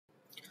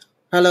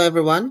Hello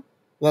everyone,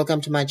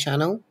 welcome to my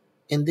channel.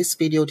 In this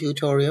video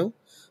tutorial,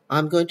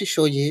 I'm going to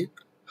show you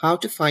how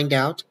to find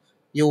out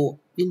your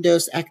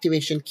Windows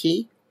activation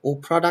key or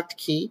product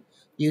key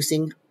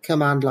using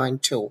command line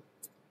tool.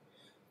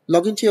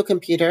 Log into your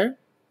computer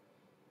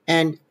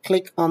and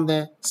click on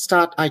the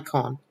start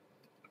icon.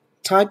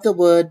 Type the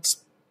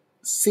words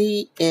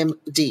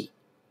CMD.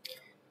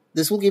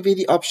 This will give you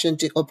the option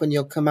to open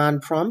your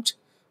command prompt.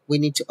 We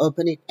need to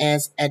open it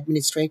as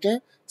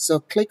administrator, so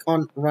click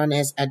on Run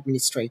as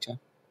Administrator.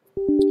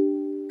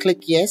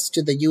 Click Yes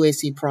to the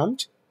UAC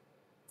prompt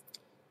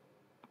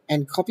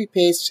and copy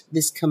paste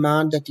this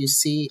command that you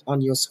see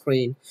on your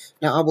screen.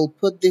 Now I will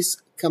put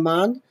this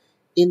command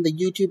in the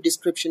YouTube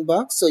description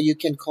box so you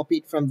can copy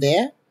it from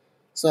there.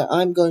 So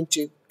I'm going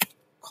to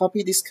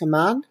copy this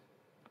command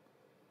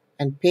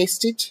and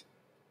paste it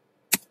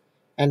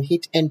and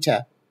hit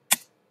enter.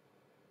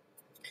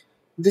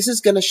 This is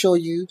going to show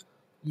you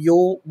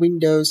your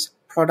Windows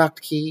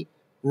product key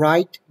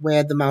right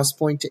where the mouse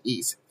pointer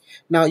is.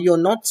 Now you're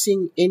not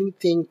seeing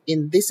anything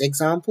in this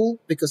example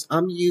because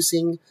I'm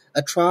using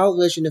a trial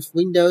version of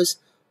Windows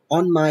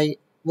on my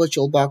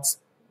VirtualBox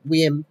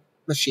VM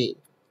machine.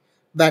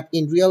 But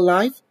in real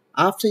life,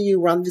 after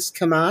you run this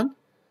command,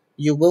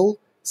 you will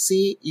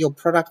see your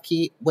product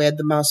key where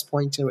the mouse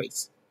pointer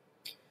is.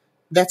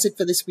 That's it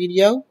for this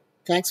video.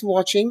 Thanks for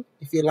watching.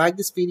 If you like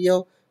this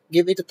video,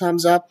 give it a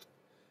thumbs up.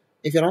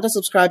 If you're not a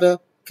subscriber,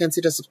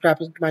 consider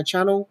subscribing to my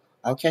channel.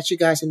 I'll catch you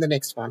guys in the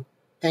next one.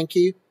 Thank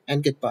you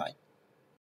and goodbye.